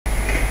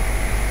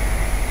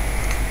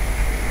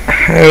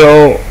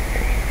Hello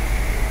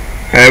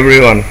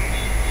everyone,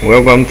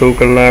 welcome to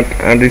class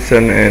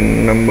addition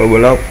and number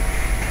block.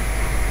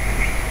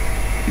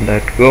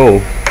 Let's go.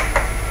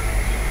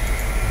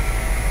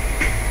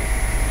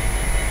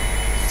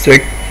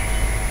 6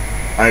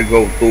 I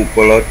go to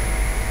plus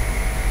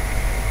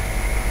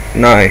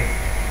 9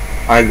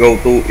 I go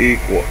to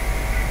equal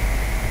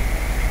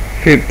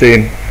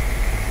 15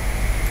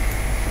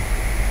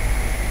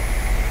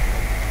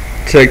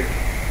 6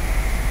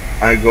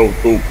 I go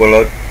to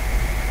plus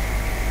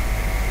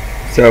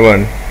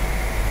 7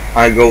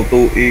 I go to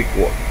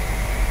equal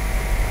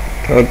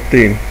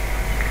 13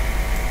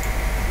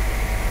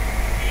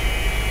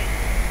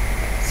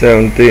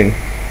 17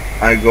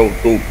 I go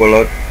to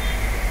plus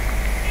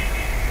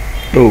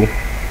 2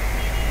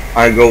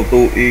 I go to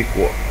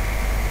equal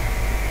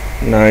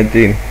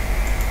 19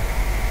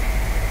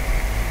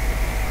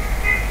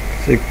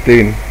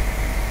 16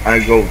 I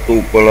go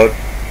to plus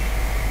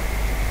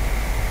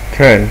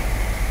 10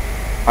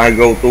 I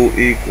go to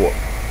equal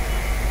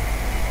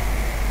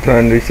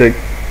 26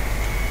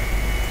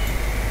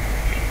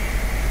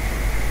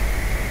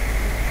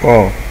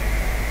 4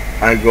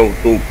 I go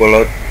to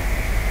plus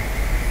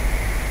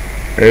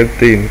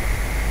 18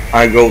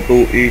 I go to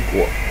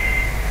equal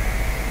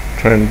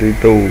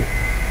 22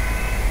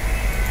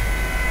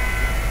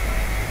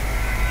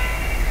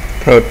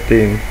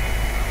 13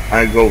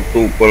 I go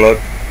to plus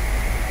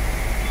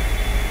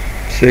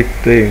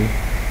 16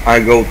 I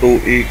go to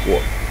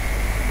equal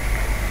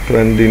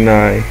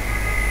 29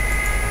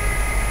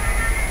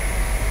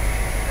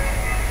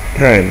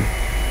 10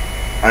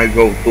 I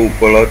go to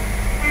plus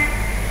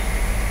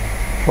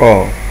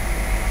 4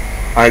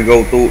 I go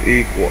to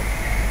equal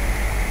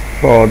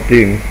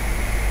 14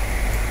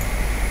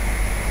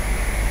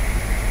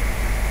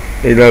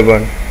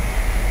 11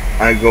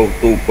 I go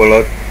to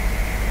plus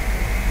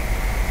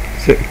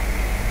 6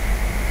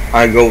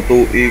 I go to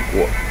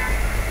equal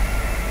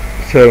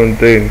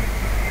 17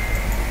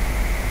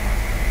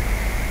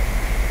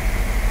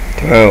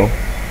 12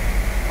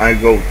 I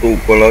go to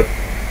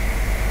plus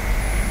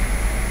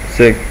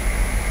 6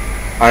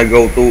 I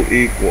go to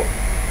equal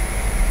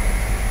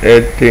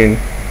 18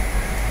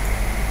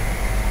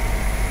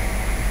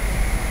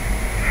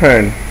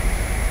 10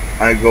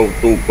 I go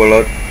to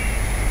plus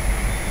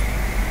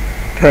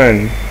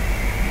 10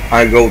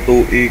 I go to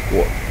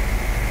equal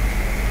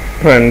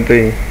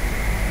 20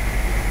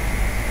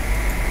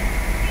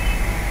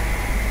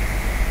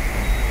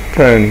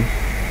 10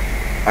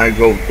 I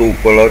go to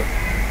plus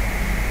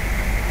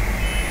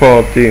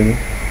 14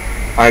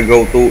 I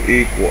go to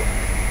equal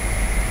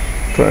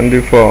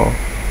 24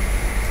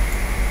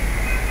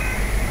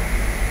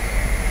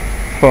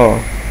 4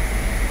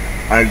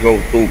 I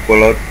go to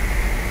plus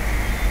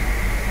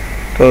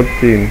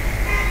 13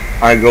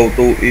 I go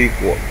to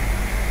equal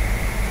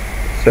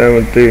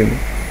 17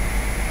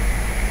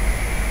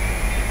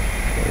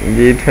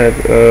 It has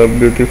a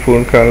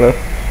beautiful color.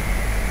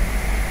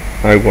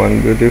 I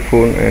want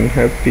beautiful and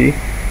happy.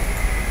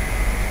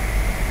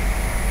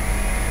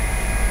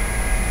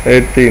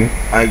 18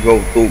 I go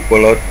to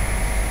plus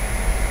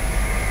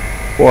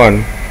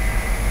 1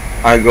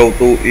 I go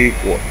to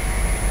equal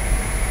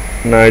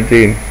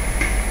 19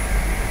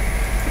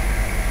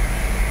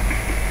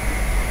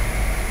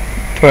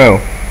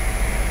 12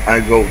 I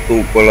go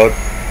to plus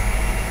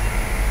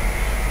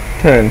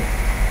 10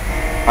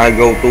 I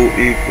go to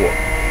equal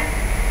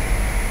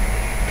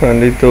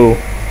 22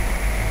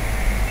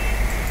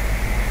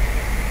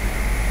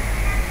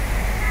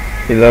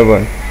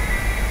 11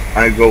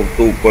 I go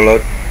to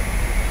plus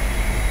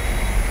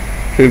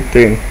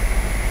 15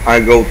 I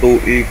go to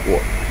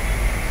equal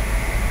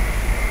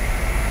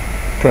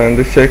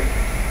 26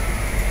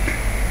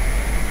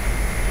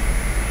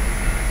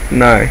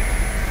 9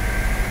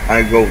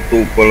 I go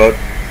to plus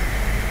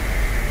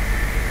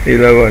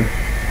 11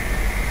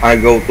 I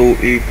go to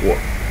equal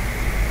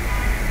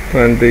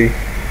 20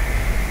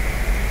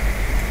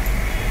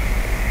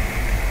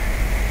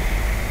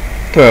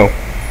 12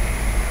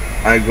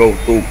 I go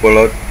to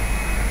plus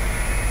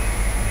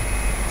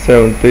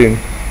 17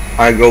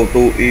 I go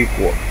to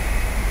equal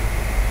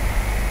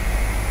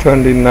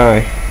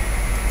 29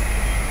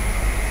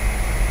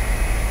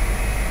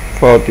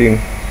 14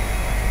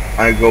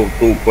 I go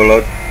to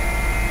plus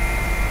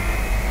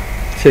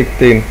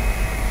 16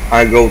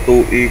 I go to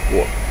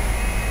equal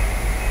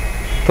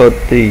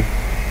 30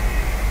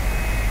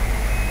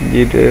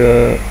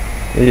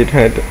 it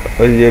had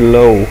a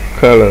yellow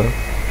color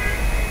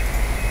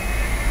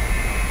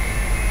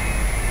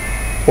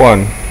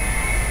 1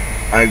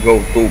 I go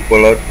to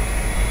plus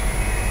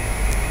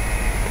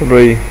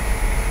 3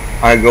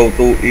 I go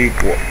to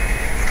equal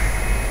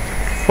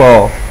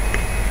 4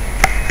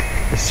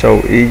 It's so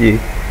easy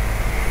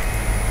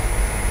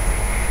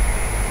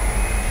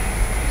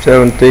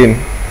 17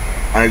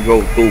 I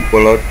go to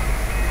plus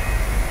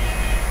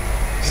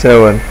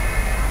 7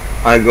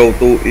 I go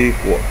to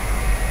equal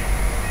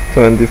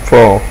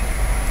 24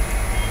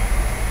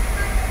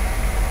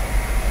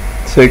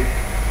 6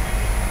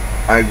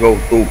 I go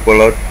to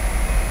plus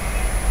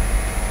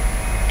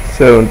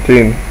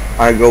 17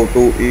 I go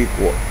to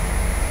equal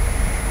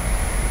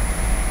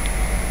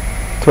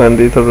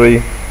 23.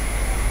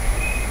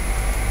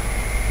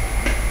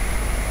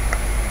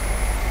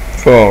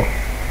 4.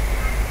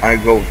 I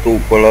go to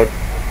plus.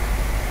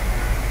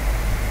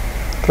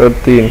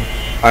 13.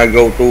 I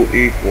go to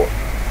equal.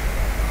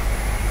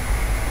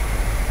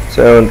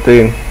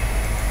 17.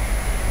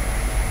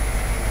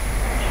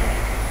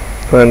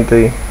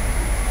 20.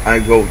 I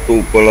go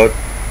to plus.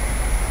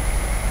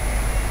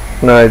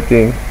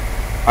 19.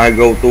 I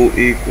go to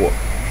equal.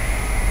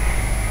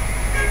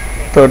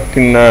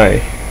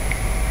 39.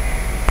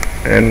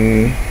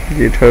 And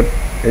it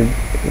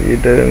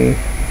a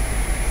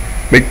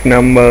big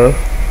number.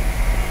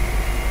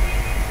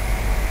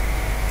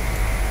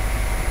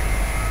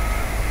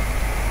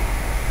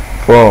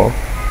 4.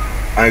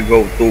 I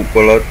go to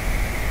plus.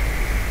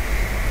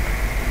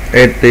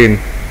 18.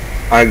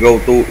 I go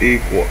to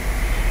equal.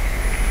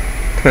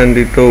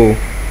 22.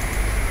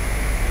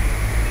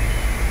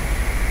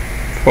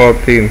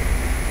 14.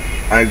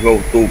 I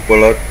go to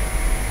plus.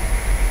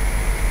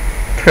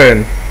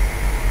 10.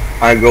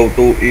 I go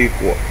to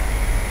equal.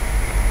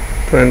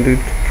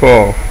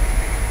 24.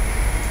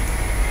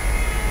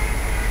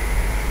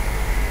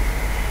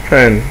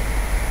 10.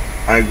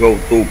 I go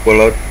to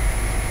plus.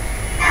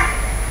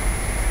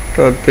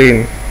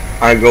 13.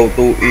 I go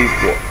to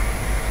equal.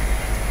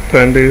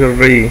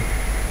 23.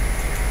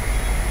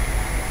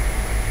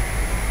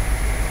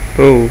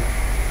 2.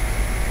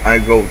 I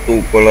go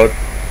to plus.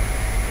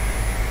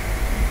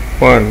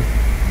 1.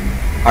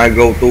 I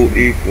go to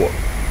equal.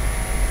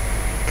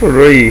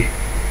 3.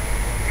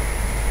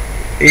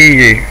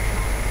 Easy.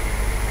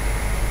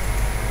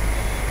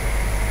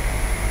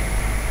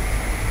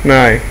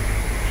 9.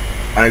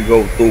 I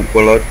go to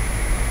plus.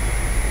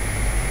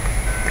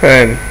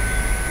 10.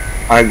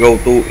 I go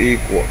to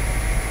equal.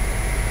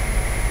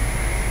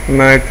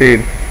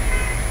 19.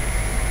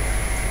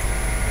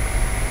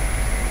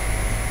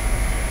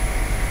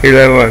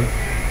 11.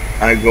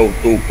 I go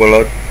to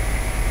plus.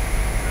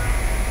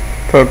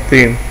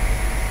 13.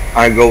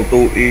 I go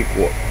to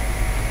equal.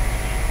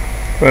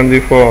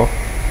 24.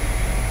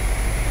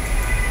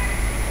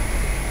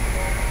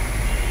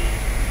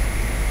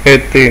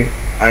 18.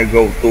 I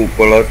go to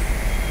plus.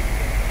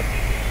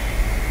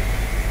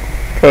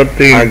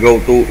 13. I go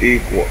to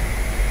equal.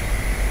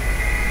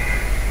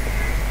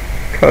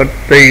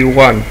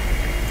 31.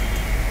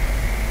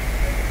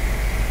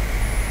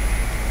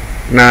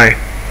 9.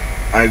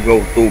 I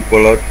go to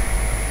plus.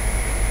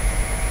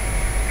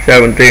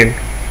 17.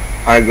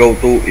 I go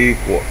to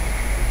equal.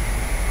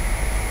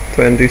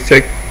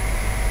 26.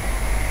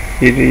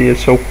 It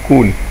is so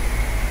cool.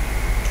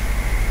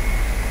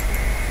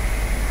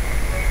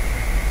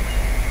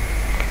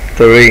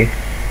 3.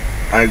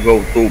 I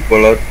go to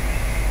plus.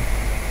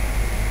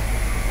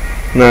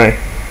 9.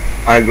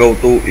 I go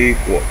to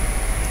equal.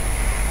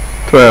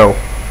 12.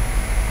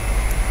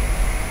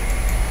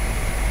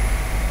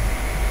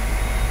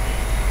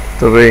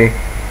 3.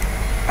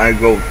 I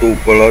go to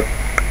plus.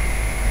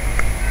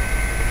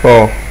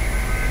 4.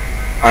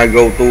 I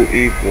go to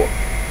equal.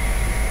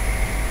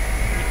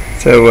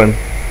 7.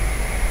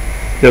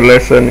 The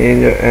lesson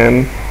in the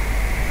end.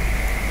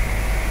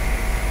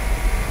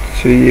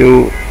 See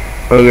you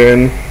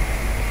again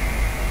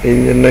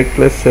in the next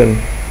lesson.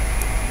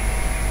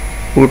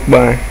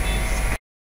 Goodbye.